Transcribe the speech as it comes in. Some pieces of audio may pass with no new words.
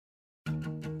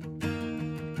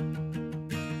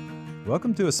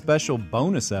Welcome to a special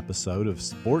bonus episode of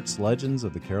Sports Legends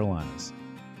of the Carolinas.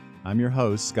 I'm your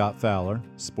host, Scott Fowler,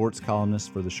 sports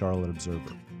columnist for the Charlotte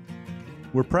Observer.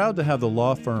 We're proud to have the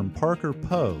law firm Parker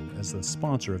Poe as the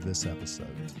sponsor of this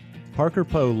episode. Parker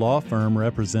Poe Law Firm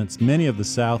represents many of the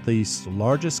Southeast's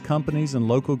largest companies and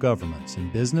local governments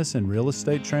in business and real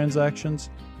estate transactions,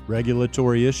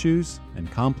 regulatory issues,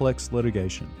 and complex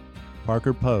litigation.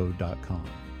 ParkerPoe.com.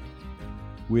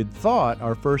 We had thought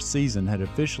our first season had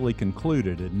officially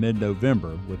concluded in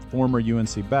mid-November with former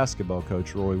UNC basketball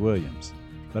coach Roy Williams,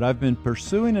 but I've been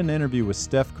pursuing an interview with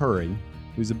Steph Curry,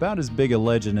 who's about as big a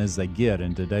legend as they get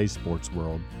in today's sports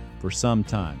world, for some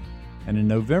time. And in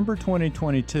November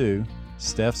 2022,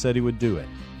 Steph said he would do it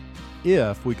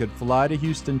if we could fly to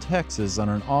Houston, Texas on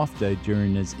an off day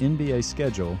during his NBA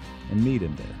schedule and meet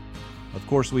him there. Of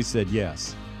course, we said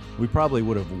yes. We probably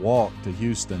would have walked to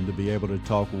Houston to be able to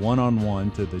talk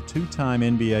one-on-one to the two-time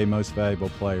NBA Most Valuable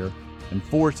Player and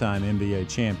four-time NBA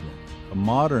champion, a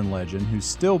modern legend who's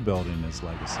still building his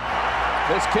legacy.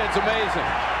 This kid's amazing.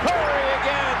 Curry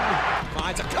again.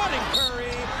 Finds a cutting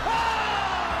Curry.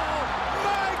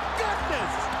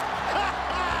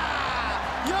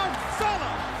 Young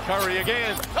fella! Curry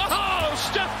again. Oh,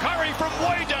 Steph Curry from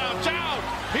way downtown.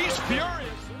 He's furious.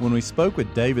 When we spoke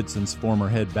with Davidson's former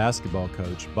head basketball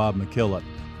coach, Bob McKillop,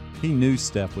 he knew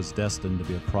Steph was destined to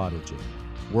be a prodigy,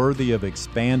 worthy of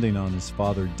expanding on his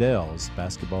father Dell's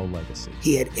basketball legacy.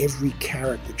 He had every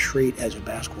character trait as a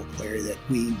basketball player that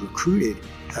we recruited.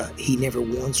 He never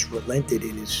once relented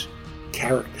in his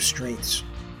character strengths.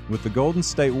 With the Golden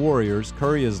State Warriors,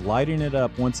 Curry is lighting it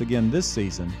up once again this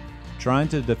season, trying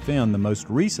to defend the most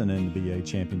recent NBA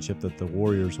championship that the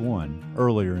Warriors won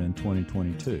earlier in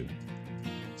 2022.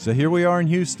 So here we are in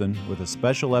Houston with a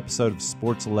special episode of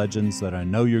Sports Legends that I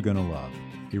know you're going to love.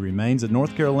 He remains a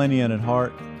North Carolinian at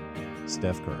heart,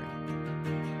 Steph Curry.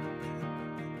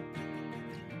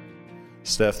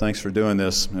 Steph, thanks for doing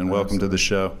this, and welcome to the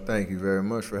show. Thank you very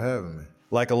much for having me.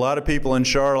 Like a lot of people in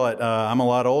Charlotte, I'm a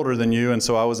lot older than you, and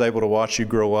so I was able to watch you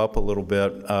grow up a little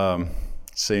bit,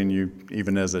 seeing you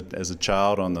even as a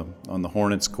child on the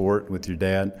Hornets court with your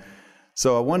dad.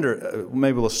 So I wonder,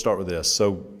 maybe let's start with this.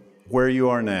 So where you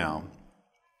are now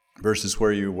versus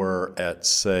where you were at,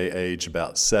 say, age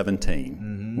about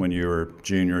 17, when you were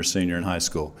junior or senior in high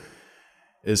school,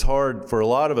 is hard for a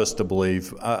lot of us to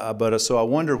believe. So I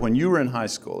wonder, when you were in high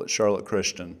school at Charlotte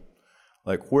Christian,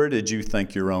 like, where did you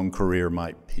think your own career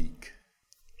might peak?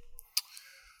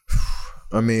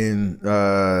 I mean,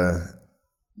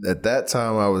 at that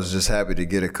time, I was just happy to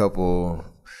get a couple,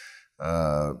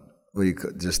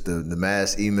 just the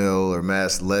mass email or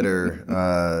mass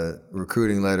letter,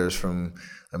 recruiting letters from,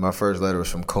 and my first letter was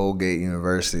from Colgate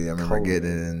University. I remember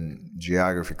getting it in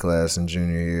geography class in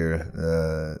junior year.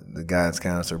 The guidance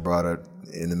counselor brought it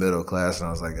in the middle of class, and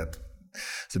I was like,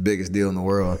 it's the biggest deal in the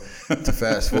world. To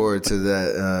fast forward to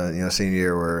that, senior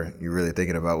year, where you're really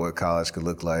thinking about what college could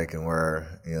look like and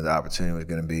where the opportunity was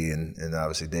going to be, and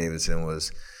obviously Davidson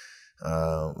was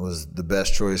the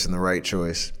best choice and the right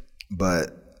choice.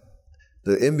 But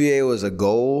the NBA was a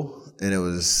goal, and it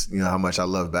was how much I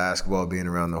love basketball, being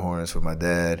around the Hornets with my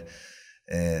dad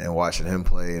and watching him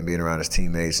play and being around his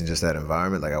teammates and just that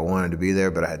environment. Like, I wanted to be there,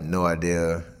 but I had no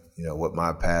idea what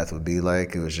my path would be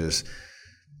like. It was just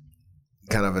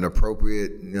kind of an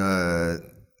appropriate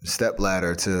step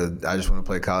ladder to, I just want to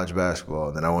play college basketball,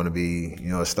 and then I want to be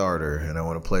a starter, and I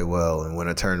want to play well and win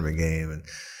a tournament game. And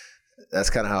that's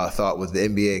kind of how I thought, with the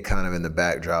NBA kind of in the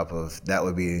backdrop of that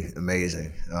would be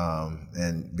amazing.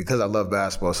 And because I love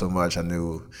basketball so much, I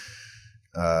knew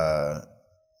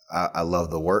I love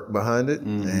the work behind it,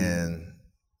 and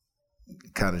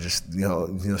kind of just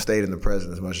stayed in the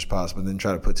present as much as possible, and didn't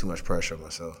try to put too much pressure on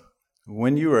myself.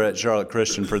 When you were at Charlotte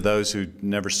Christian, for those who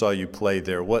never saw you play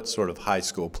there, what sort of high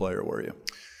school player were you?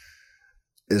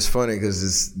 It's funny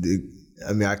because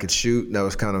I could shoot. That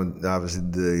was kind of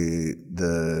obviously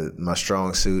my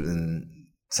strong suit, and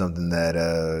something that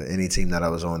any team that I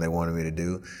was on, they wanted me to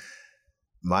do.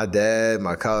 My dad,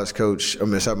 my college coach,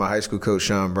 my high school coach,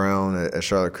 Sean Brown at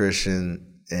Charlotte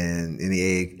Christian, and any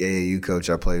AAU coach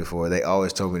I played for, they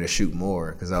always told me to shoot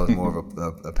more, because I was more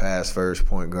of a pass first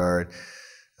point guard.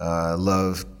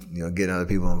 Loved getting other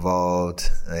people involved,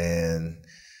 and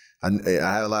I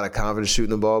had a lot of confidence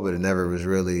shooting the ball, but it never was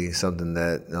really something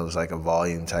that I was like a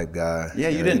volume type guy. Yeah,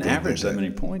 you didn't average that many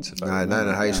points. Not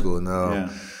in high school, no.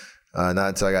 Yeah. Not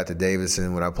until I got to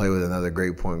Davidson, when I played with another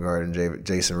great point guard,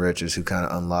 Jason Richards, who kind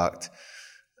of unlocked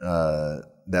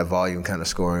that volume kind of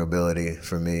scoring ability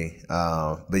for me.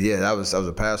 But yeah, I was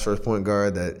a pass first point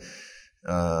guard that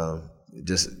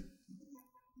just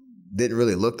didn't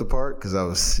really look the part, because I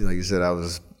was, like you said, I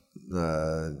was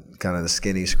kind of the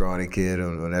skinny, scrawny kid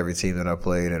on every team that I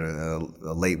played, and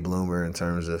a late bloomer in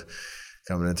terms of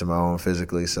coming into my own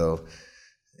physically. So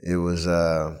it was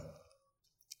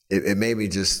it made me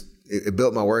just it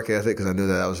built my work ethic, because I knew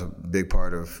that was a big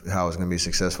part of how I was going to be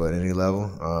successful at any level,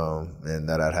 and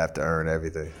that I'd have to earn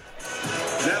everything.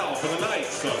 Now for the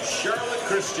Knights of Charlotte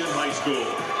Christian High School.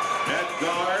 At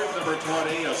guard, number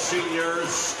 20, a senior,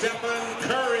 Steph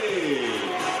Curry.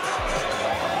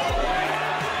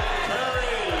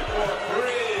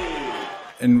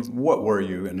 And what were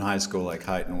you in high school, like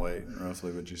height and weight,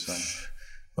 roughly, would you say?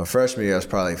 My freshman year, I was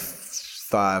probably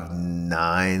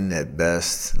 5'9" at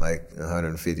best, like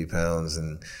 150 pounds,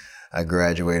 and I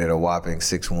graduated a whopping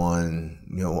 6'1",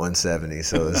 170.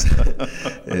 So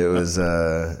it was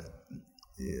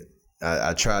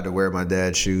I tried to wear my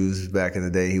dad's shoes back in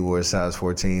the day. He wore a size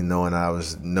 14, knowing I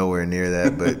was nowhere near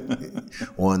that. But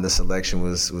the selection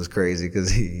was crazy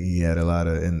because he had a lot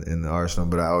of in the arsenal.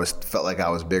 But I always felt like I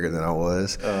was bigger than I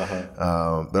was. But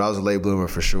I was a late bloomer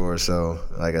for sure. So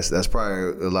I guess that's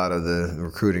probably a lot of the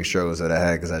recruiting struggles that I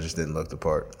had, because I just didn't look the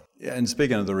part. Yeah, and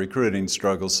speaking of the recruiting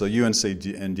struggles, so UNC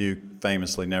and Duke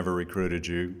famously never recruited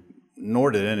you, nor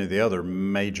did any of the other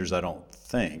majors, I don't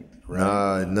think.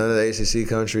 Right? None of the ACC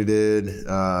country did.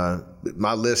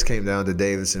 My list came down to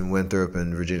Davidson, Winthrop,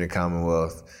 and Virginia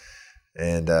Commonwealth.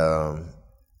 And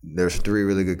there's 3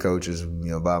 really good coaches,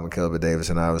 Bob McKillop at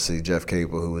Davidson, obviously Jeff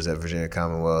Capel, who was at Virginia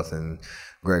Commonwealth, and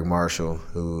Greg Marshall,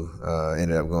 who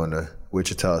ended up going to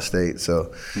Wichita State.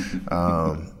 So,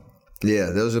 yeah,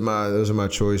 those are my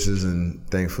choices. And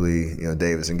thankfully,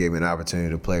 Davidson gave me an opportunity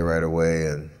to play right away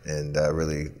and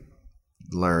really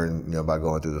learn, by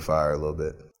going through the fire a little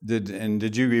bit.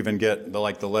 Did you even get the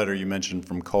letter you mentioned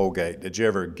from Colgate? Did you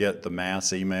ever get the mass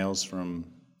emails from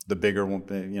the bigger one,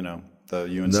 the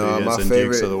UNCs and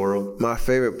Dukes of the world? My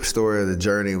favorite story of the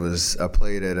journey was I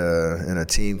played in a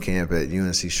team camp at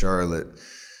UNC Charlotte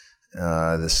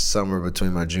this summer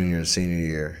between my junior and senior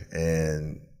year,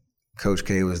 and Coach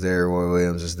K was there, Roy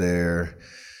Williams was there.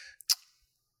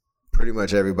 Pretty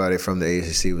much everybody from the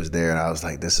ACC was there, and I was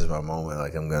like, this is my moment.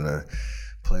 Like, I'm going to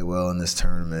play well in this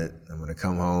tournament. I'm going to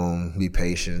come home, be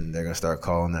patient. They're going to start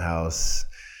calling the house,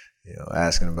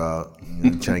 asking about,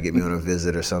 trying to get me on a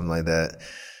visit or something like that.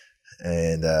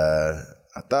 And I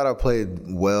thought I played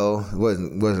well. It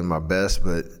wasn't my best,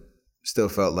 but still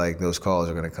felt like those calls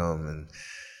are going to come. And,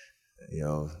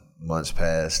 months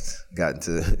passed, got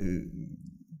into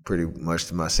pretty much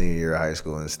to my senior year of high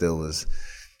school, and still was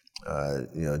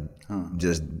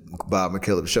just Bob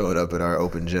McKillop showing up at our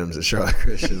open gyms at Charlotte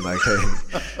Christian, like, hey,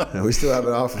 we still have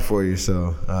an offer for you.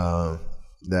 So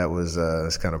that was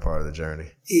that's kind of part of the journey.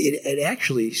 It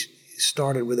actually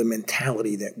started with a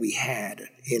mentality that we had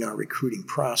in our recruiting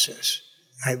process.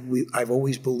 I've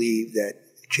always believed that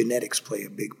genetics play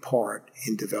a big part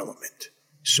in development.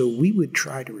 So we would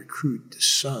try to recruit the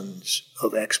sons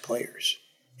of ex-players.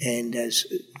 And as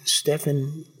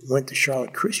Stephen went to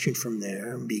Charlotte Christian from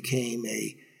there and became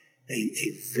a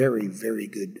very, very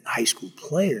good high school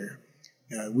player,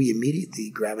 we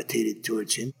immediately gravitated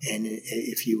towards him. And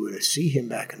if you were to see him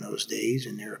back in those days,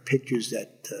 and there are pictures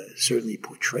that certainly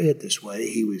portray it this way,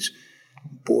 he was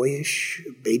boyish,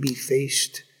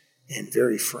 baby-faced, and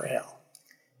very frail.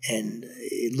 And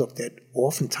it looked at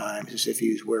oftentimes as if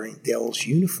he was wearing Dell's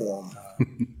uniform.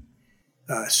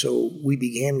 So we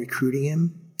began recruiting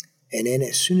him. And then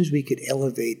as soon as we could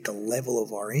elevate the level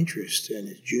of our interest in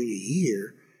his junior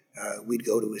year, we'd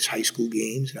go to his high school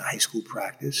games and high school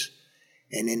practice.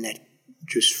 And then that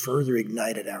just further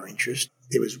ignited our interest.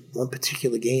 There was one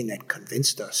particular game that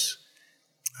convinced us.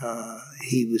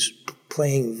 He was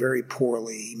playing very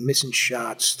poorly, missing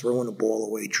shots, throwing the ball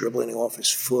away, dribbling off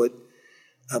his foot.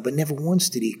 But never once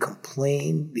did he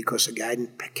complain because a guy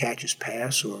didn't catch his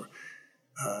pass, or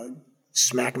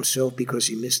smack himself because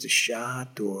he missed a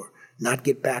shot, or not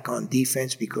get back on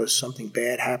defense because something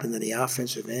bad happened in the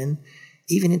offensive end.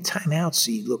 Even in timeouts,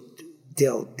 he looked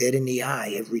Dell dead in the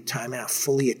eye every timeout,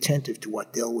 fully attentive to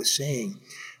what Dell was saying.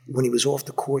 When he was off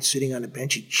the court, sitting on the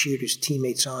bench, he cheered his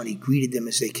teammates on. He greeted them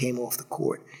as they came off the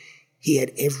court. He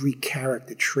had every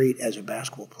character trait as a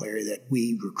basketball player that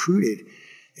we recruited,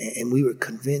 and we were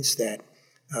convinced that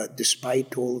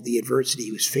despite all of the adversity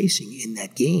he was facing in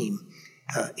that game,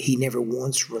 he never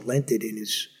once relented in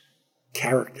his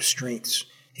character strengths.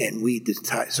 And we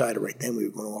decided right then we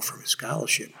were going to offer him a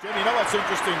scholarship. Jim, you know what's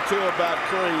interesting, too, about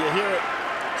Curry? You hear it,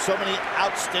 so many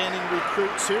outstanding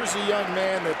recruits. Here's a young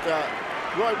man that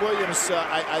Roy Williams,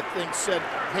 I think, said,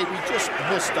 hey, we just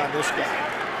missed on this guy.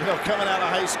 Coming out of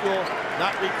high school,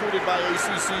 not recruited by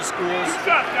ACC schools.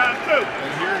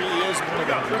 And here he is, one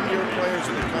of the premier players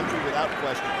in the country without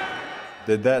question.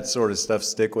 Did that sort of stuff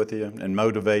stick with you and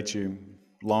motivate you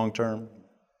long term?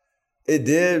 It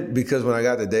did, because when I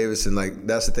got to Davidson, like,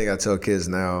 that's the thing I tell kids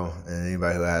now, and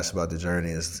anybody who asks about the journey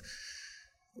is,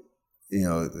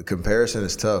 the comparison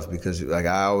is tough, because like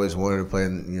I always wanted to play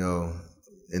in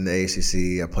the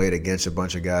ACC. I played against a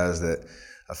bunch of guys that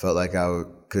I felt like I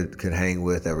could hang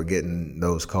with, that were getting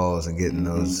those calls and getting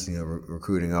those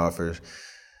recruiting offers.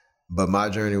 But my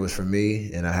journey was for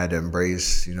me, and I had to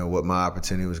embrace what my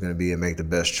opportunity was going to be and make the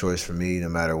best choice for me, no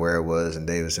matter where it was. And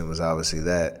Davidson was obviously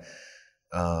that.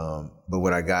 But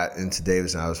when I got into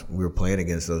Davidson, we were playing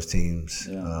against those teams,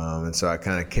 and so I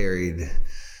kind of carried,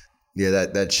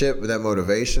 that chip, that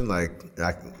motivation. Like,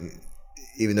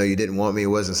 even though you didn't want me, it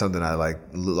wasn't something I like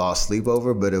lost sleep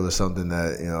over, but it was something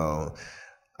that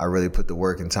I really put the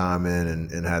work and time in,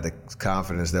 and had the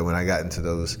confidence that when I got into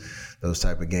those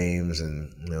type of games, and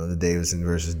the Davidson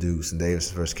versus Dukes and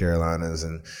Davidson versus Carolinas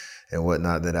and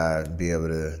whatnot, that I'd be able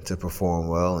to perform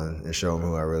well and show them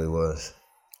who I really was.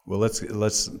 Well,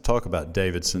 let's talk about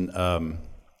Davidson.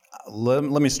 Let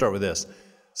me start with this.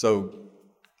 So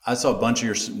I saw a bunch of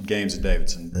your games at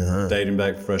Davidson, dating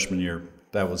back to freshman year.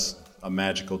 That was a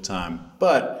magical time,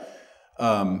 but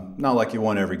not like you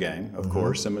won every game, of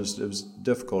course. It was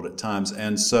difficult at times.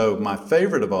 And so my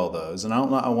favorite of all those, and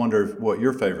I wonder what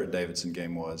your favorite Davidson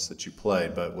game was that you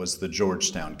played, but was the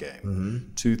Georgetown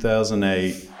game,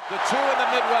 2008. The two in the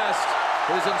Midwest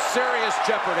is in serious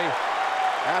jeopardy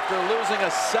after losing a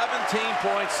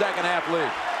 17-point second-half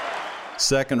lead.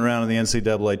 Second round of the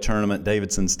NCAA tournament,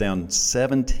 Davidson's down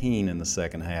 17 in the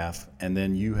second half, and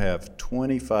then you have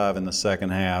 25 in the second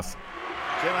half.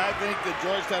 Ken, I think that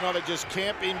Georgetown ought to just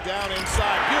camp him down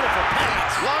inside. Beautiful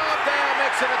pass. Lobdell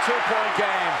makes it a 2-point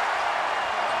game.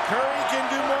 Curry can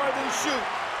do more than shoot.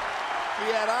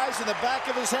 He had eyes in the back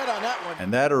of his head on that one.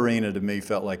 And that arena, to me,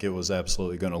 felt like it was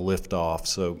absolutely going to lift off.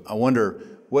 So I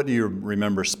wonder, what do you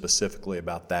remember specifically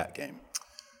about that game?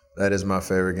 That is my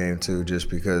favorite game, too, just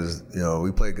because,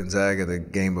 we played Gonzaga the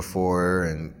game before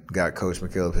and got Coach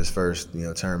McKillop his first,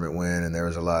 tournament win, and there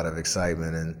was a lot of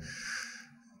excitement and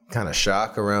kind of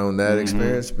shock around that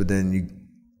experience. But then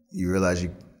you realize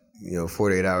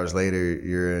 48 hours later,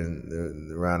 you're in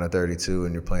the round of 32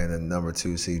 and you're playing the number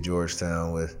 2 seed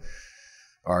Georgetown with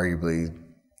arguably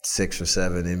 6 or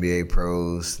 7 NBA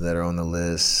pros that are on the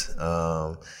list.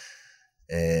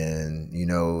 And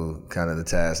kind of the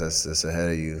task that's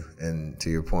ahead of you. And to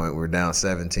your point, we're down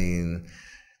 17.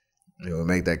 We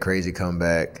make that crazy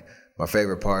comeback. My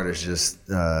favorite part is just,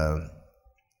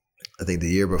 I think the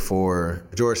year before,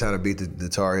 Georgetown had beat the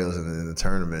Tar Heels in the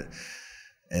tournament,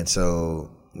 and so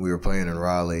we were playing in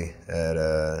Raleigh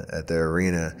at their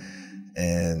arena,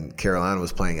 and Carolina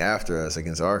was playing after us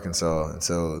against Arkansas, and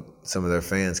so some of their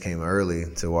fans came early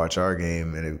to watch our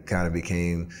game, and it kind of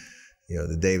became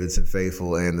the Davidson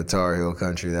faithful and the Tar Heel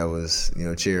country that was,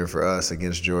 cheering for us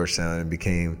against Georgetown. It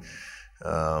became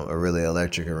a really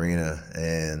electric arena.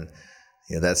 And,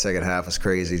 that second half was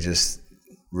crazy, just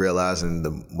realizing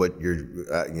what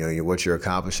you're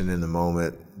accomplishing in the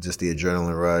moment, just the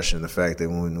adrenaline rush, and the fact that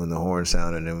when the horn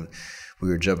sounded and we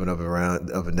were jumping up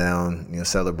and down,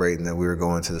 celebrating that we were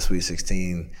going to the Sweet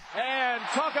 16. And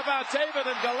talk about David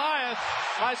and Goliath.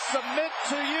 I submit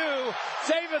to you,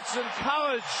 Davidson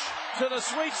College to the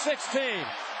Sweet 16.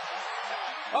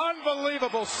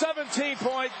 Unbelievable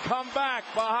 17-point comeback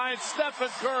behind Steph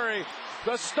Curry.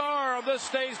 The star of this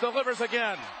stage delivers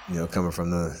again. Coming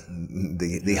from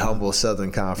the humble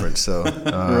Southern Conference, so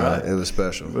right. It was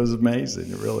special. It was amazing.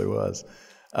 It really was.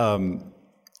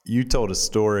 You told a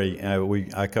story.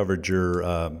 I covered your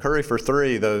Curry for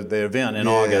Three, the event in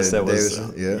August. That was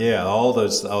all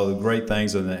the great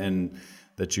things, and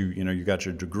that you got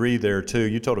your degree there too.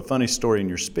 You told a funny story in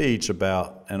your speech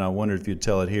about, and I wondered if you'd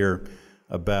tell it here,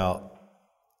 about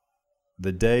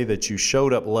the day that you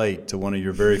showed up late to one of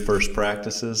your very first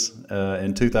practices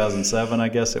in 2007, I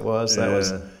guess it was. That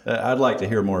was. I'd like to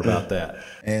hear more about that.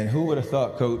 And who would have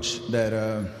thought, Coach,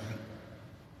 that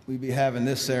we'd be having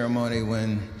this ceremony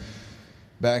when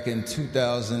back in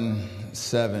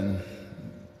 2007,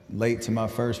 late to my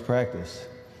first practice?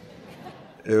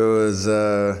 It was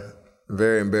a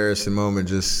very embarrassing moment.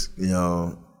 Just,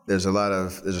 there's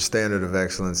a standard of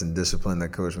excellence and discipline that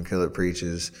Coach McKillop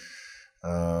preaches.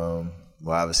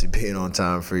 Well, obviously being on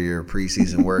time for your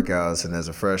preseason workouts, and as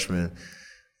a freshman,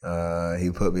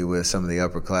 he put me with some of the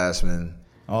upperclassmen.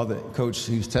 Coach,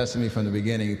 he was testing me from the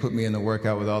beginning. He put me in the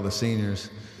workout with all the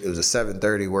seniors. It was a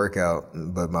 7:30 workout,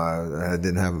 but I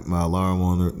didn't have my alarm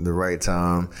on the right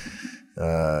time.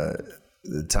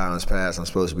 The time has passed. I'm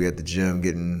supposed to be at the gym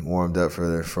getting warmed up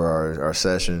for our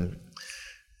session.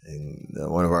 And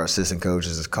one of our assistant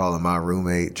coaches is calling my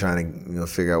roommate, trying to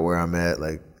figure out where I'm at.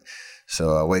 Like,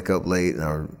 so I wake up late and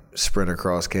I sprint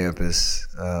across campus,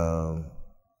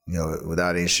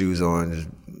 without any shoes on, just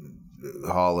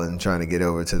hauling, trying to get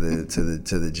over to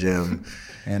the gym.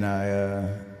 And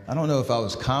I don't know if I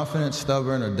was confident,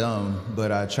 stubborn, or dumb,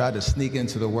 but I tried to sneak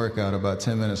into the workout about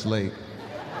 10 minutes late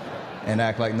and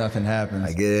act like nothing happened.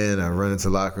 I get in, I run into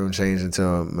the locker room, change into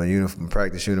my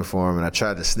practice uniform, and I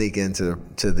tried to sneak into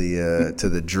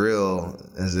the drill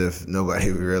as if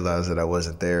nobody would realize that I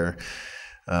wasn't there.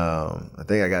 I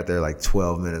think I got there like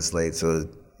 12 minutes late. So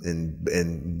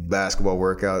in basketball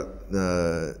workout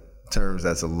terms,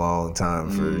 that's a long time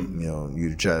for you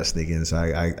to try to sneak in. So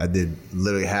I did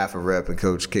literally half a rep, and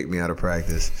coach kicked me out of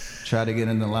practice. Tried to get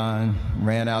in the line,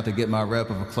 ran out to get my rep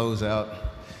of a closeout.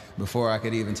 Before I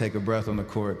could even take a breath on the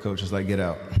court, coach was like, "Get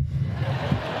out."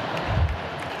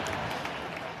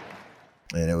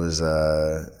 And it was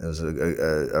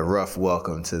a rough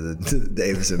welcome to the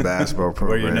Davidson basketball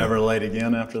program. Were you never late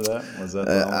again after that? Was that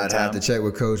the only I'd time? have to check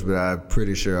with coach, but I'm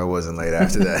pretty sure I wasn't late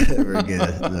after that ever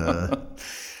again.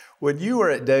 When you were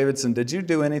at Davidson, did you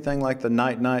do anything like the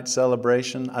night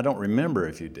celebration? I don't remember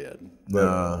if you did.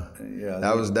 No,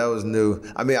 that was new.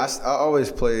 I mean, I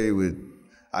always play with.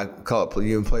 I call it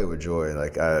you and play with joy.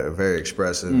 Like I'm very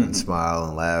expressive and smile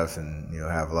and laugh and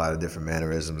have a lot of different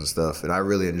mannerisms and stuff. And I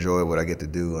really enjoy what I get to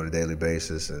do on a daily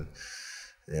basis. And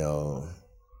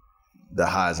the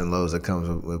highs and lows that comes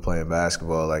with playing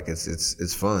basketball. Like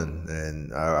it's fun,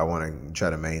 and I want to try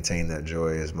to maintain that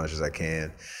joy as much as I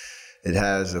can. It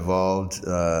has evolved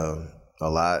a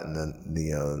lot, and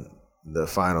the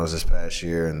finals this past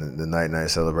year and the night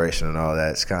celebration and all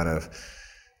that. It's kind of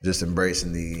just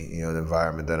embracing the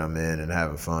environment that I'm in and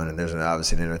having fun. And there's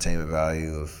obviously an entertainment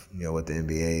value of what the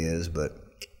NBA is, but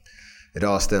it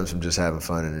all stems from just having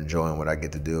fun and enjoying what I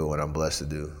get to do and what I'm blessed to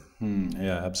do.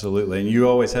 Yeah, absolutely. And you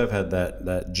always have had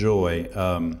that joy.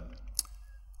 I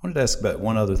wanted to ask about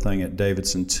one other thing at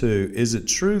Davidson too. Is it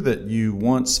true that you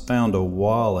once found a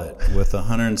wallet with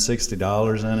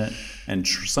 $160 in it and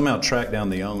somehow tracked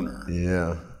down the owner?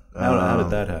 Yeah. How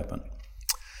did that happen?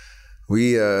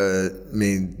 We,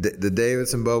 the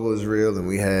Davidson bubble is real, and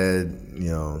we had,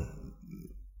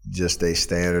 just a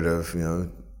standard of,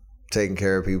 taking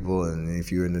care of people, and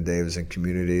if you were in the Davidson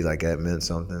community, like that meant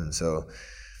something. And so,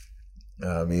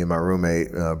 me and my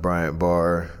roommate Bryant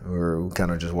Barr were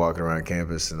kind of just walking around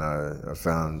campus, and I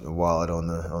found a wallet on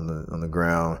the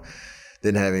ground.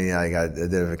 Didn't have any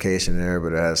identification there,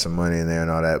 but it had some money in there and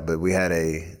all that. But we had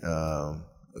a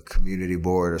community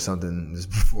board or something just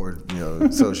before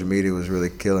social media was really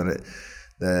killing it,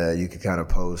 that you could kind of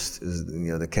post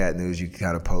the cat news, you could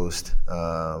kind of post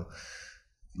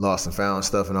lost and found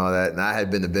stuff and all that, and I had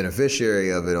been the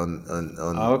beneficiary of it on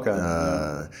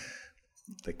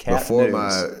the cat before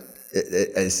news.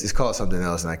 It's called something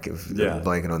else, and I'm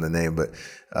blanking on the name, but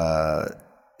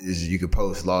you could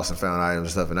post lost and found items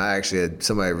and stuff, and I actually had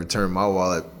somebody return my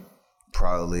wallet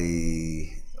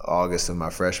probably August of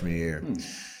my freshman year.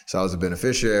 So I was a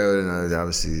beneficiary, and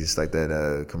obviously it's like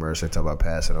that commercial talk about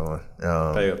passing on.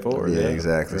 Pay it forward. Yeah,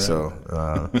 exactly. Right. So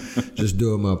just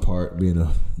doing my part, being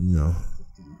a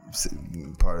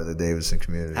part of the Davidson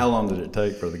community. How long did it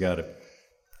take for the guy to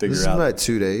figure this out? This is like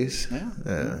 2 days. Yeah.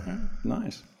 Okay.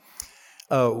 Nice.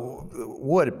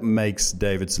 What makes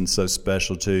Davidson so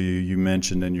special to you? You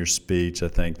mentioned in your speech, I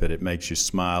think, that it makes you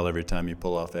smile every time you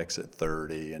pull off exit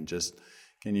 30, and just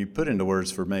can you put into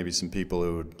words for maybe some people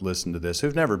who would listen to this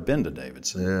who've never been to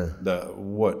Davidson? Yeah.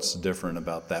 What's different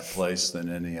about that place than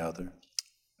any other?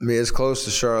 I mean, it's close to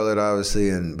Charlotte,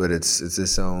 obviously, but it's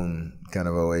its own kind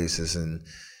of oasis. And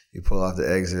you pull off the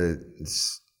exit, it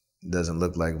doesn't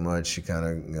look like much. You kind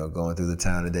of going through the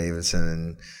town of Davidson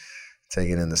and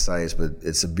taking in the sights, but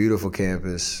it's a beautiful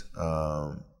campus.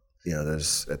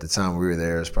 There's at the time we were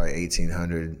there, there's probably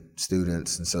 1,800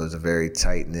 students, and so it's a very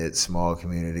tight-knit, small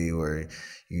community where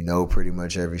pretty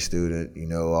much every student,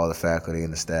 all the faculty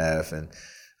and the staff, and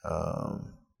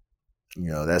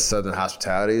that Southern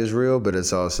hospitality is real, but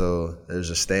it's also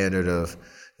there's a standard of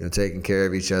taking care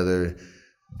of each other,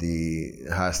 the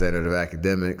high standard of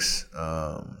academics,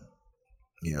 from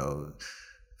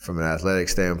an athletic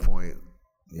standpoint.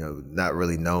 Not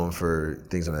really known for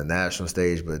things on the national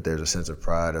stage, but there's a sense of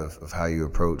pride of how you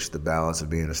approach the balance of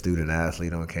being a student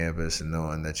athlete on campus, and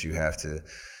knowing that you have to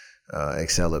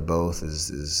excel at both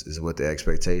is what the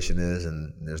expectation is,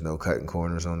 and there's no cutting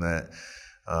corners on that.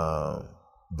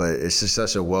 But it's just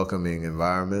such a welcoming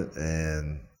environment,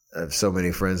 and I have so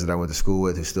many friends that I went to school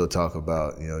with who still talk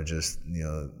about,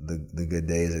 the good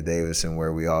days at Davidson,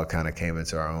 where we all kind of came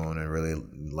into our own and really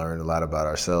learned a lot about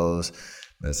ourselves,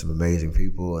 met some amazing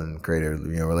people and created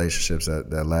relationships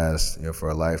that last for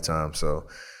a lifetime. So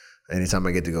anytime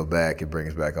I get to go back, it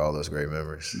brings back all those great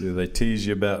memories. Do they tease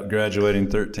you about graduating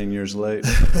 13 years late?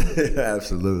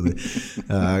 Absolutely.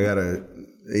 I got an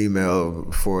email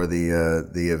before the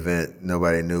event.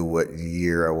 Nobody knew what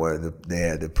year they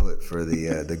had to put for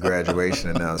the graduation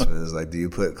announcement. It was like, do you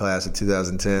put class of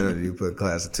 2010 or do you put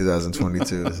class of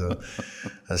 2022? So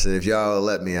I said, if y'all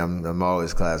let me, I'm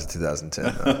always class of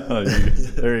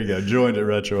 2010. There you go. Joined it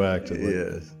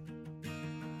retroactively. Yes.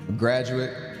 I'm a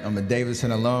graduate. I'm a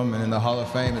Davidson alum, and in the Hall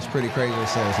of Fame, it's pretty crazy to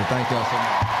say. So thank y'all so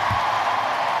much.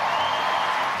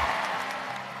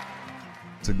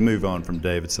 To move on from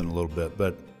Davidson a little bit,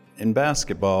 but in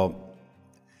basketball,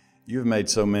 you've made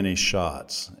so many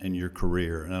shots in your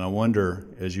career, and I wonder,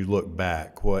 as you look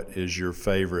back, what is your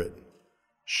favorite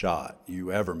shot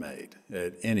you ever made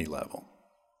at any level,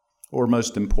 or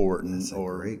most important? That's a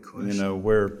great question.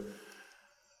 Where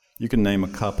you can name a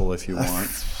couple if you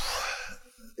want.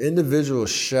 Individual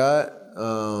shot.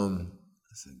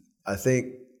 I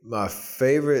think my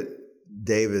favorite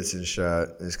Davidson shot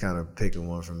is kind of picking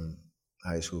one from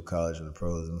high school, college, and the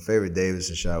pros. My favorite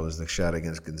Davidson shot was the shot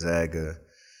against Gonzaga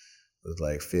with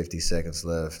like 50 seconds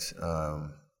left.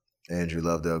 Andrew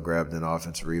Lovedale grabbed an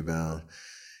offensive rebound,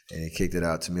 and he kicked it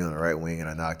out to me on the right wing, and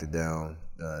I knocked it down,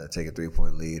 take a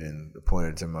 3-point lead, and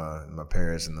pointed to my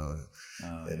parents in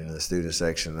the student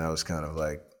section. That was kind of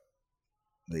like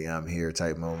the I'm here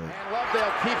type moment. And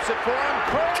Lovedale keeps it for him.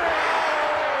 Curry!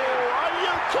 Are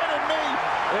you kidding me?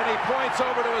 And he points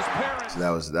over to his parents. So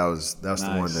that's nice.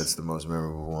 The one that's the most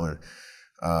memorable one.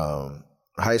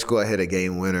 High school, I hit a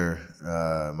game winner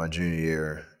my junior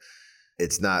year.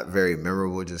 It's not very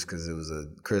memorable just because it was a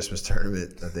Christmas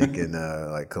tournament, I think in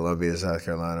like Columbia, South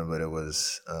Carolina, but it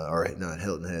was in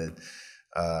Hilton Head.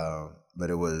 But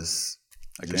it was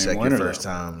just like your first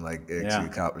time like actually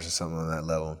accomplishing something on that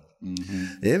level.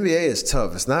 Mm-hmm. The NBA is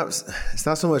tough. It's not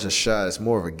so much a shot. It's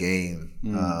more of a game.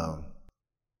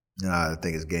 I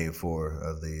think it's Game 4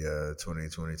 of the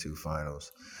 2022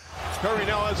 Finals. Curry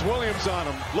now has Williams on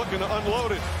him, looking to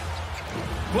unload it.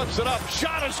 Flips it up.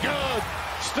 Shot is good.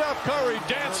 Steph Curry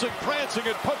dancing, prancing,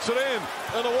 and puts it in.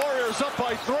 And the Warriors up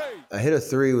by 3. I hit a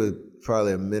 3 with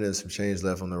probably a minute and some change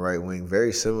left on the right wing.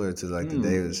 Very similar to like the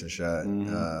Davidson shot,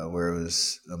 where it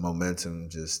was a momentum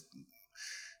just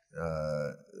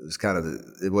it was kind of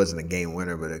it wasn't a game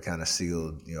winner, but it kind of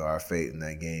sealed our fate in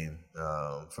that game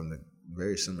from the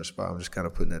very similar spot. I'm just kind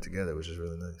of putting that together, which is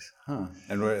really nice. Huh.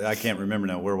 And I can't remember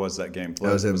now, where was that game played?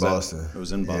 That was in Boston. It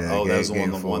was in Boston. Yeah, that was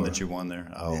the one that you won there.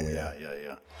 Oh,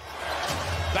 yeah.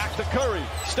 Back to Curry.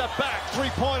 Step back.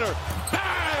 3-pointer.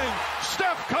 Bang!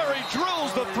 Steph Curry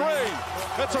drills the 3.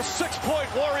 That's a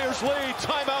 6-point Warriors lead.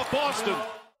 Timeout Boston.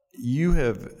 You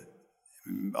have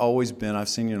always been, I've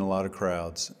seen you in a lot of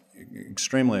crowds,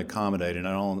 extremely accommodating.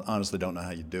 I honestly don't know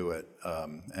how you do it.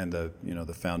 And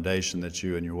the foundation that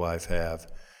you and your wife have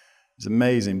is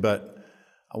amazing. But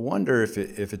I wonder if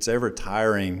it's ever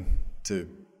tiring to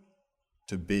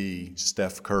be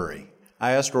Steph Curry.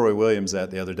 I asked Roy Williams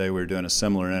that the other day. We were doing a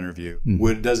similar interview.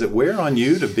 Does it wear on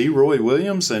you to be Roy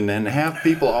Williams and have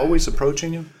people always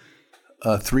approaching you?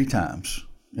 3 times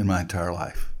in my entire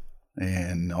life.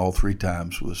 And all 3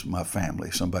 times was my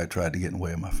family. Somebody tried to get in the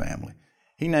way of my family.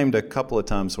 He named a couple of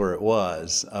times where it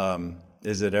was.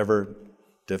 Is it ever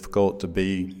difficult to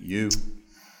be you?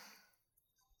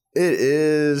 It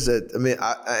is. I mean,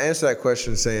 I answer that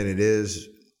question saying it is,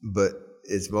 but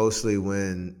it's mostly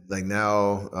when, like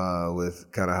now,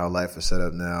 with kind of how life is set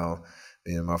up now,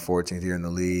 in my 14th year in the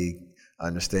league,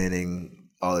 understanding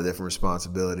all the different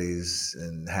responsibilities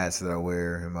and hats that I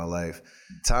wear in my life.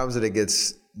 Times that it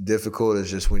gets difficult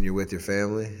is just when you're with your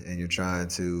family and you're trying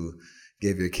to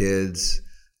give your kids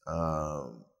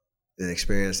an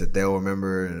experience that they'll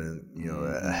remember, and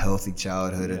a healthy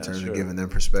childhood in terms of giving them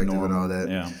perspective and all that.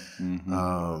 Yeah.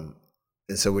 Mm-hmm.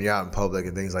 And so when you're out in public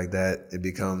and things like that, it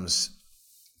becomes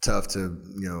tough to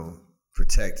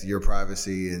protect your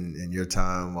privacy and your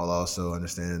time while also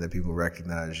understanding that people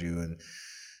recognize you, and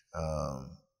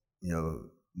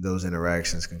those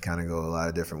interactions can kind of go a lot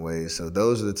of different ways. So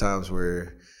those are the times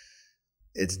where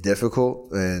it's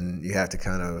difficult, and you have to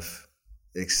kind of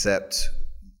accept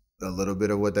a little bit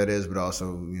of what that is, but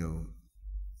also,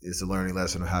 it's a learning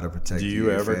lesson on how to protect. Do you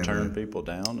ever turn people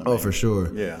down? I mean, for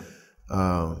sure. Yeah.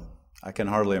 I can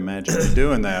hardly imagine you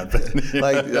doing that.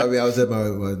 I was at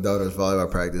my daughter's volleyball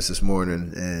practice this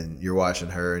morning, and you're watching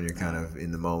her, and you're kind of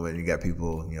in the moment. You got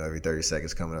people, every 30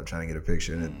 seconds coming up trying to get a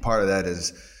picture, and part of that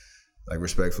is, like,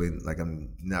 respectfully, like,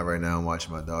 I'm not right now. I'm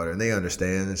watching my daughter, and they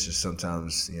understand. It's just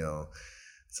sometimes,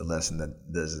 it's a lesson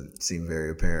that doesn't seem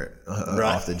very apparent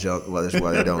off the jump. Well, that's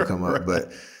why they don't come up.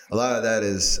 But a lot of that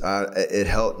is it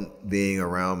helped being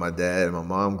around my dad and my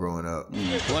mom growing up. One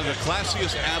of the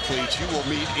classiest athletes you will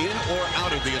meet in or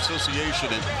out of the association.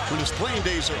 And when his playing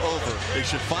days are over, they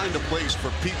should find a place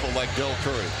for people like Del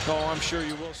Curry. Oh, I'm sure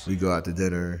you will. We go out to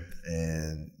dinner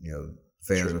and,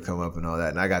 fans would come up and all that.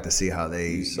 And I got to see how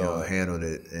they handled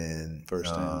it. And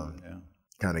firsthand,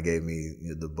 kind of gave me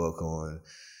the book on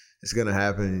it's going to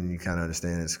happen, and you kind of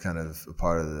understand it's kind of a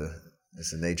part of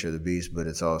it's the nature of the beast, but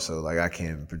it's also like I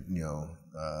can,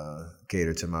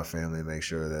 cater to my family and make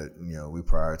sure that, we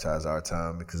prioritize our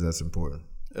time because that's important.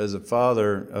 As a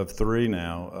father of 3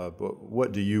 now,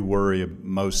 what do you worry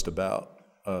most about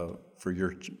for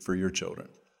your children?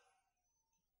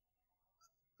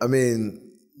 I mean,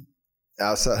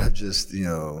 outside of just,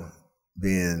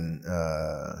 being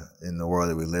in the world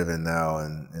that we live in now,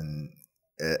 and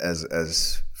as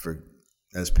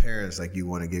parents, like you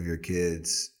want to give your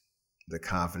kids the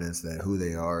confidence that who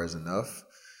they are is enough.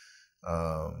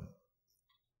 I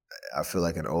feel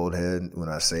like an old head when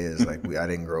I say it. It's like I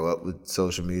didn't grow up with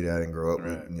social media. I didn't grow up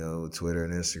with with Twitter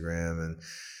and Instagram, and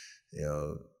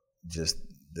just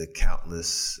the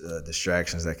countless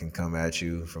distractions that can come at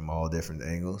you from all different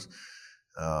angles.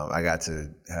 I got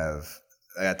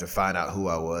to find out who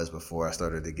I was before I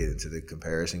started to get into the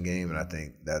comparison game, and I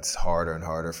think that's harder and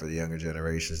harder for the younger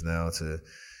generations now to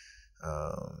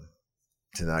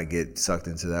not get sucked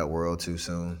into that world too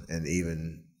soon. And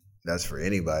even that's for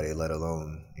anybody, let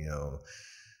alone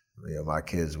my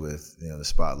kids with the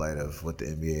spotlight of what the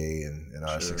NBA and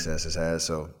our successes has.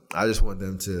 So I just want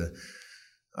them to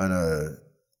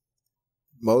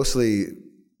mostly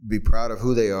be proud of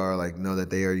who they are, like know that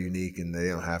they are unique and they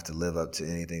don't have to live up to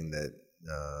anything that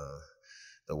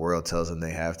the world tells them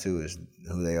they have to. Is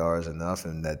who they are is enough,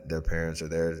 and that their parents are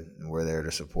there and we're there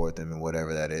to support them in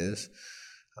whatever that is,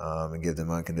 and give them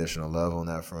unconditional love on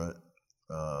that front,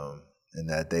 and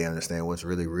that they understand what's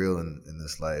really real in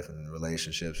this life and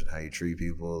relationships and how you treat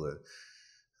people and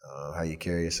how you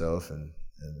carry yourself, and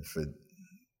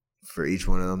for each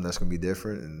one of them, that's going to be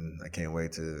different, and I can't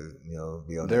wait to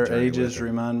be on their that journey ages. with them.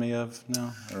 Remind me of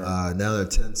now. Now they're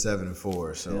 10, 7, and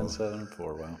 4. So 10, 7, and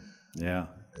 4. Wow. Yeah.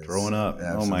 Growing up.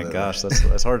 Absolutely. Oh my gosh,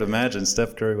 that's hard to imagine.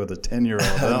 Steph Curry with a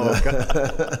 10-year-old. Oh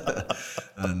God.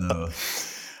 I know.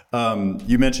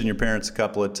 You mentioned your parents a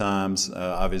couple of times.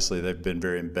 Obviously, they've been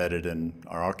very embedded in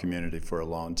our community for a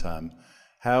long time.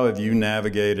 How have you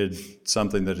navigated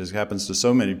something that happens to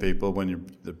so many people when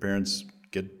the parents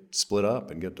get split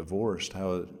up and get divorced?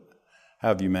 How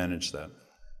have you managed that?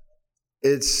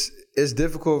 It's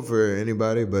difficult for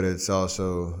anybody, but it's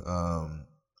also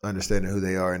understanding who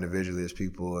they are individually as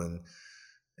people, and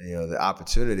the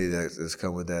opportunity that's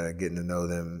come with that, and getting to know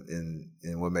them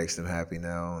in what makes them happy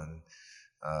now.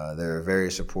 And they're very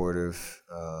supportive.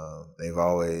 They've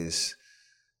always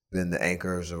been the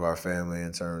anchors of our family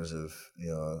in terms of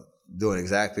doing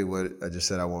exactly what I just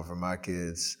said I want for my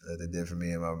kids that they did for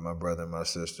me and my brother and my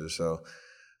sister. So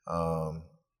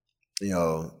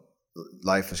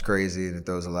life is crazy and it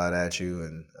throws a lot at you,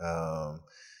 and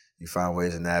you find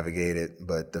ways to navigate it.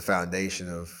 But the foundation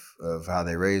of how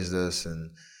they raised us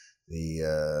and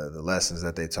the lessons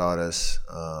that they taught us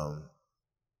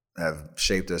have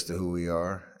shaped us to who we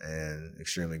are, and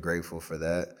extremely grateful for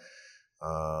that.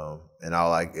 And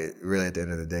really at the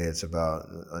end of the day, it's about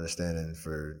understanding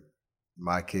for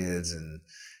my kids and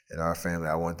our family.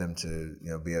 I want them to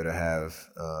be able to have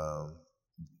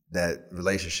that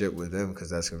relationship with them, because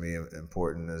that's going to be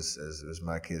important as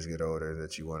my kids get older,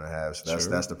 that you want to have. So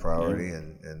that's the priority,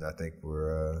 and I think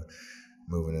we're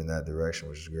moving in that direction,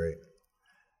 which is great.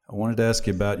 I wanted to ask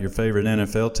you about your favorite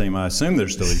NFL team. I assume they're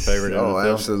still your favorite NFL.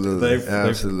 Oh, absolutely.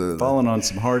 They've fallen on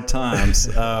some hard times.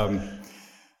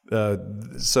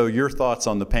 So your thoughts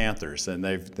on the Panthers? And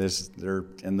they're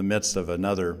in the midst of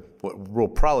what will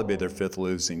probably be their 5th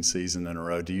losing season in a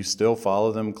row. Do you still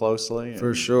follow them closely?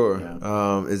 For sure.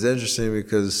 Yeah. It's interesting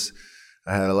because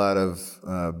I had a lot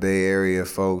of Bay Area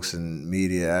folks and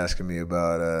media asking me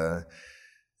about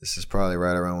this is probably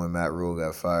right around when Matt Rule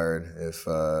got fired, if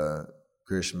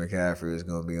Christian McCaffrey was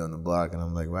going to be on the block. And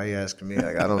I'm like, why are you asking me?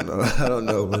 Like, I don't know. I don't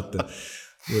know what the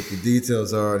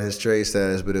details are on his trade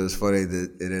status, but it was funny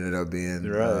that it ended up being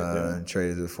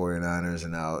traded to the 49ers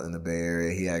and out in the Bay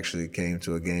Area. He actually came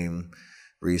to a game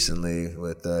recently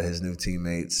with his new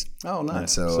teammates. Oh,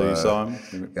 nice. And so you saw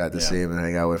him? Got to see him and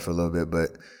hang out with for a little bit.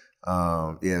 But,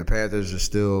 the Panthers are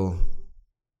still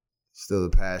the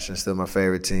passion, still my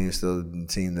favorite team, still the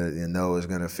team that is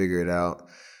going to figure it out.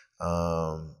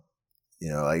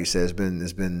 like you said,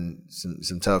 it's been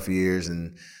some tough years,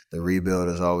 and the rebuild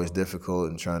is always difficult,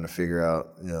 and trying to figure out,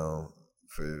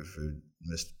 for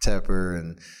Mr. Tepper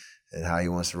and how he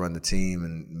wants to run the team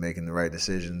and making the right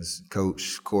decisions,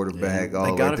 coach, quarterback, all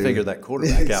the way through. They got to figure that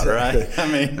quarterback out, right?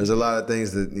 I mean, there's a lot of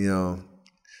things that,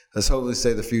 let's hopefully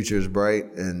say the future is bright,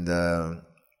 and, I'm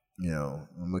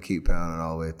going to keep pounding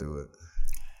all the way through it.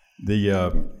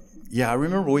 I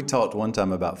remember we talked one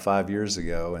time about 5 years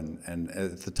ago, and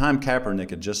at the time Kaepernick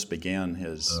had just began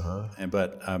his,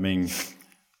 but I mean,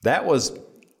 that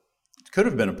could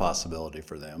have been a possibility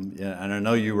for them. Yeah, and I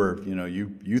know you were,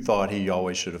 you thought he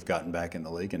always should have gotten back in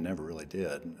the league and never really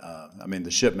did. I mean,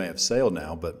 the ship may have sailed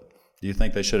now, but do you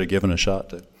think they should have given a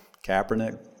shot to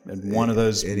Kaepernick and one of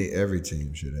those? Every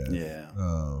team should have. Yeah.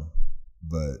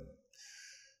 But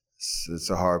it's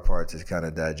a hard part to kind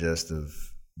of digest of,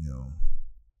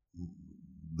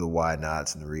 the why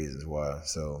nots and the reasons why.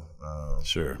 So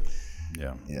sure.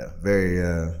 Yeah. Yeah. Very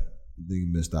big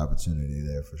missed opportunity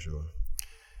there for sure.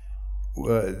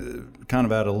 Kind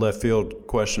of out of left field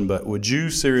question, but would you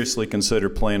seriously consider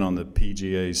playing on the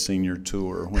PGA Senior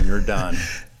Tour when you're done?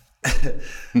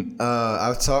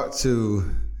 I've talked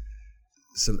to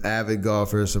some avid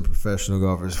golfers, some professional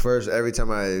golfers. First, every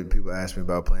time people ask me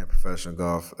about playing professional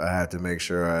golf, I have to make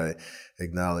sure I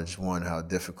acknowledge, one, how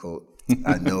difficult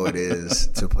I know it is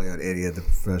to play on any of the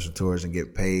professional tours and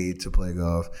get paid to play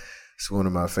golf. It's one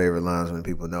of my favorite lines when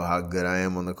people know how good I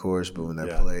am on the course, but when I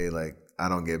play, like, I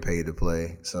don't get paid to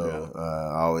play. So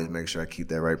I always make sure I keep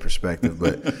that right perspective.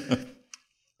 But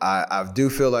I do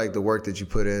feel like the work that you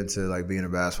put into, like, being a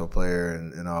basketball player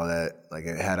and all that, like,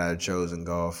 had I chosen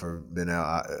golf or been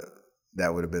out,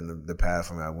 that would have been the path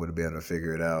for me. I would have been able to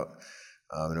figure it out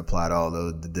and applied all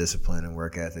the discipline and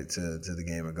work ethic to the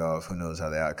game of golf. Who knows how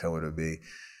the outcome would be.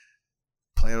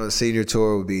 Playing on the senior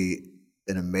tour would be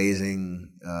an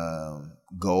amazing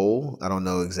goal. I don't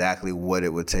know exactly what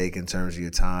it would take in terms of your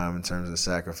time, in terms of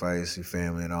sacrifice, your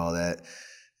family and all that.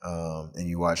 And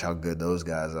you watch how good those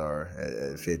guys are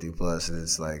at 50 plus, and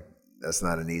it's like, that's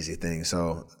not an easy thing.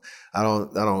 So I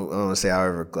don't want to say I'll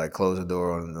ever, like, close the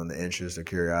door on the interest or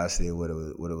curiosity of what it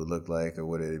would look like or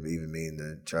what it would even mean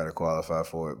to try to qualify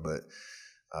for it. But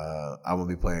I'm gonna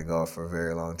be playing golf for a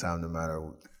very long time, no matter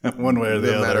one way or the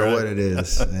other, no matter right? what it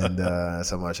is, and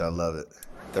that's how much I love it.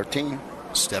 13.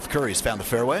 Steph Curry's found the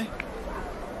fairway.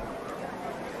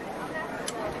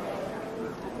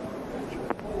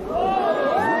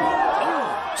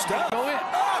 Steph. Go in.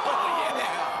 Oh, yeah.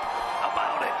 How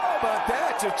about it? How about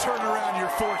that to turn around your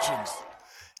fortunes?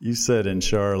 You said in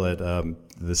Charlotte,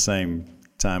 the same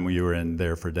time when you were in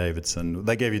there for Davidson,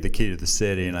 they gave you the key to the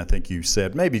city, and I think you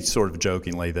said, maybe sort of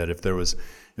jokingly, that if there was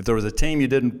a team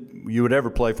you would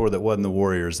ever play for that wasn't the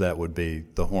Warriors, that would be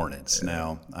the Hornets. Yeah.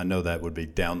 Now, I know that would be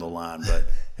down the line, but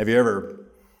have you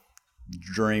ever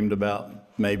dreamed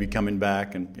about maybe coming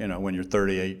back and, when you're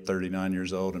 38, 39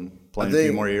 years old and playing a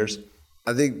few more years?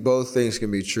 I think both things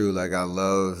can be true. Like, I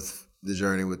love the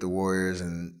journey with the Warriors,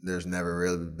 and there's never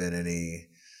really been any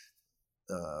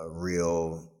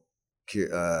real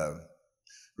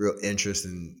interest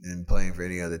in playing for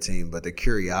any other team, but the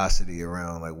curiosity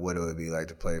around, like, what it would be like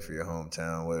to play for your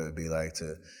hometown, what it would be like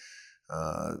to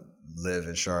live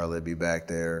in Charlotte, be back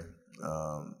there,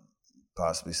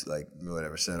 possibly, like,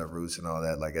 whatever, set up roots and all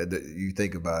that. Like, you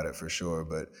think about it for sure,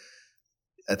 but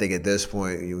I think at this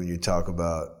point, when you talk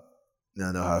about,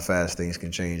 I know how fast things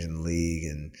can change in the league,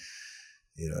 and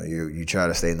you try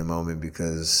to stay in the moment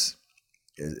because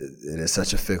it is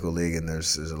such a fickle league, and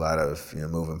there's a lot of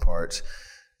moving parts.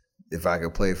 If I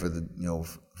could play for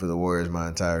the Warriors my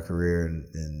entire career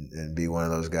and be one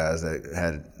of those guys that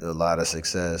had a lot of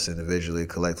success individually,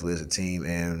 collectively as a team,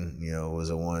 and was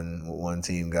a one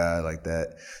team guy like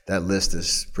that, that list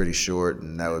is pretty short,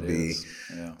 and that would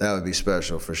be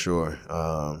special for sure.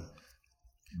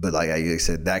 But like I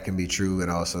said, that can be true, and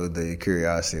also the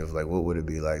curiosity of, like, what would it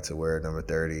be like to wear number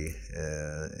 30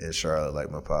 in Charlotte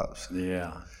like my pops?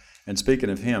 Yeah. And speaking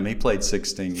of him, he played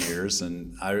 16 years,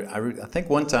 and I think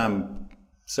one time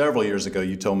several years ago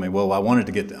you told me, well, I want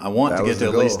to get to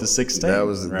at least the 16.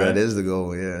 That is the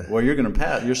goal, yeah. Well, you're going to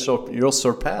pass. You'll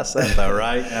surpass that, though,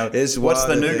 right? What's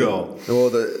the new goal?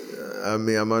 Well,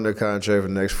 I'm under contract for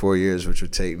the next 4 years, which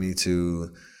would take me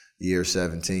to year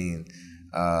 17.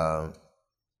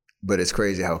 But it's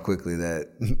crazy how quickly that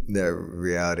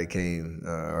reality came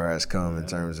or has come in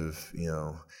terms of,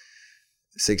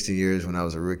 16 years when I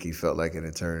was a rookie felt like an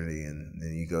eternity, and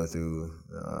then you go through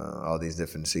all these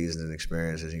different seasons and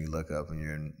experiences, and you look up and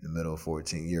you're in the middle of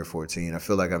year 14. I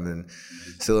feel like I'm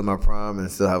still in my prime and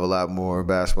still have a lot more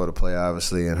basketball to play,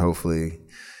 obviously, and hopefully,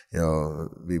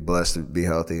 be blessed to be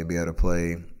healthy and be able to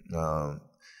play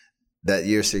that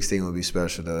year 16 would be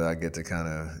special, that I get to kind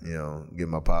of, give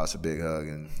my pops a big hug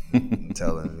and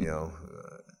tell him,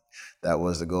 that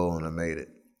was the goal and I made it.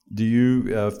 Do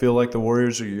you feel like the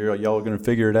Warriors, y'all going to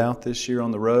figure it out this year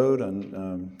on the road?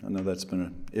 And I know that's been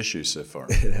an issue so far.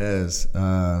 It has,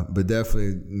 but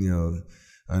definitely,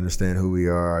 understand who we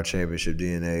are, our championship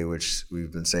DNA, which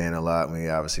we've been saying a lot. We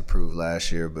obviously proved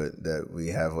last year, but that we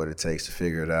have what it takes to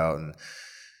figure it out. And,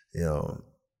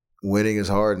 winning is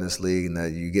hard in this league, and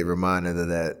that you get reminded of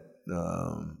that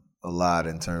a lot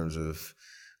in terms of,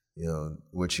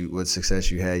 what success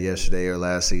you had yesterday or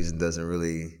last season doesn't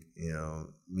really,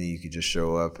 mean you could just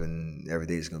show up and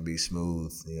everything's going to be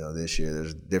smooth. This year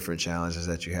there's different challenges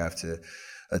that you have to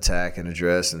attack and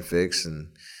address and fix, and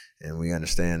we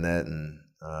understand that, and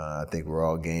I think we're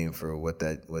all game for what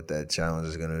that challenge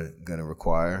is gonna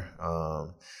require.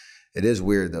 It is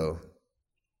weird though,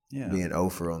 being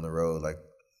 0-for on the road. Like,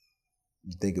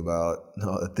 you think about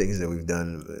all the things that we've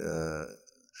done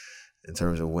in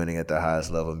terms of winning at the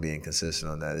highest level and being consistent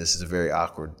on that. This is a very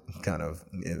awkward kind of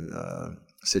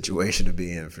situation to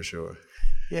be in, for sure.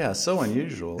 Yeah, so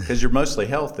unusual because you're mostly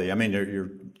healthy. I mean, you're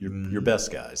your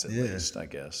best guys at least, I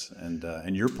guess,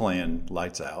 and you're playing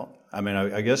lights out. I mean,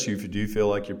 I guess do you feel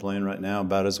like you're playing right now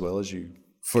about as well as you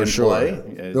can play?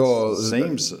 It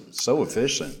seems so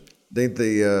efficient. I think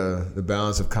the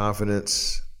balance of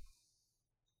confidence,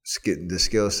 the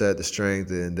skill set, the strength,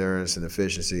 the endurance, and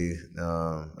efficiency.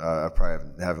 I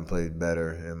probably haven't played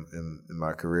better in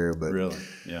my career, but really,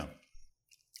 yeah.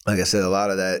 Like I said, a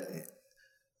lot of that,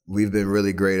 we've been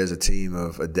really great as a team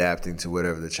of adapting to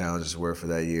whatever the challenges were for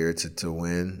that year to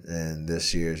win. And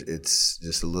this year, it's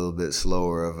just a little bit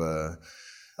slower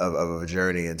of a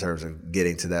journey in terms of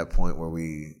getting to that point where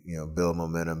we, build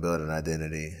momentum, build an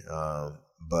identity.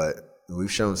 But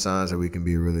we've shown signs that we can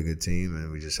be a really good team,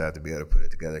 and we just have to be able to put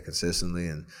it together consistently.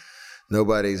 And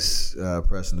nobody's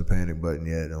pressing the panic button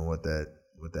yet on what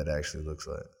that actually looks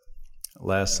like.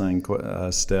 Last thing,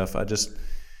 Steph,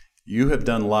 you have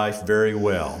done life very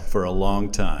well for a long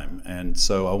time. And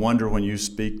so I wonder, when you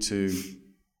speak to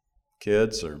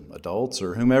kids or adults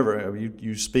or whomever,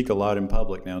 you speak a lot in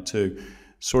public now too,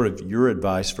 sort of your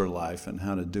advice for life and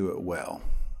how to do it well.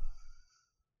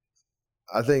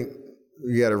 I think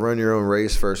you got to run your own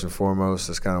race first and foremost.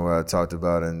 That's kind of what I talked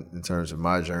about in terms of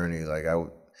my journey. Like,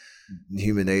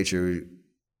 human nature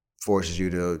forces you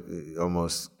to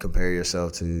almost compare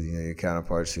yourself to your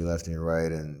counterparts to your left and your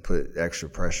right, and put extra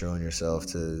pressure on yourself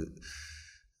to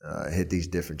hit these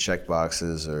different check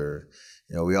boxes. Or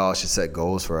we all should set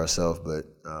goals for ourselves, but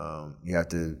you have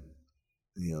to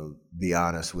be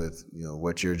honest with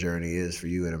what your journey is for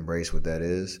you and embrace what that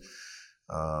is,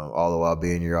 all the while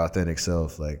being your authentic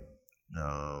self. Like,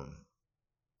 I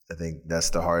think that's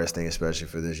the hardest thing, especially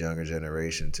for this younger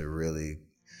generation, to really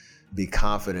be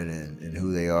confident in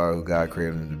who they are, who God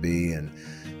created them to be, and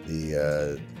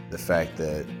the fact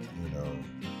that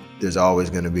there's always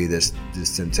going to be this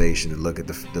temptation to look at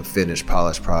the finished,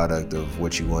 polished product of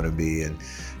what you want to be, and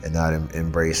not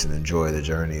embrace and enjoy the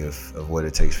journey of what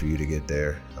it takes for you to get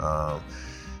there.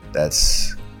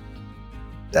 That's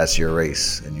your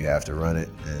race, and you have to run it.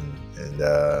 And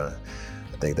I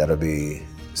think that'll be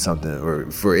something, or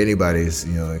for anybody's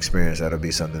experience, that'll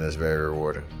be something that's very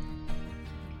rewarding.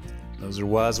 Those are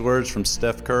wise words from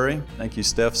Steph Curry. Thank you,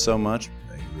 Steph, so much.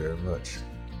 Thank you very much.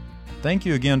 Thank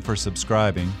you again for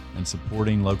subscribing and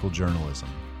supporting local journalism.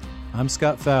 I'm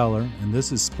Scott Fowler, and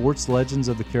this is Sports Legends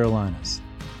of the Carolinas.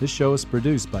 This show is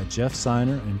produced by Jeff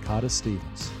Seiner and Cotta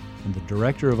Stevens, and the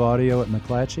director of audio at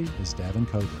McClatchy is Davin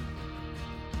Coburn.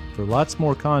 For lots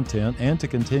more content and to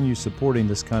continue supporting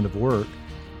this kind of work,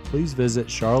 please visit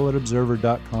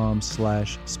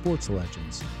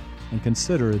charlotteobserver.com/sportslegends and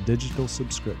consider a digital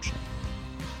subscription.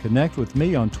 Connect with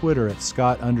me on Twitter at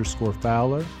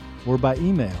Scott_Fowler or by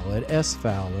email at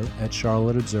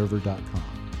sfowler@charlotteobserver.com.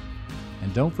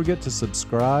 And don't forget to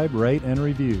subscribe, rate, and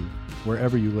review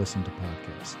wherever you listen to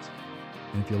podcasts.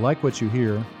 And if you like what you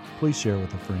hear, please share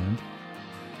with a friend.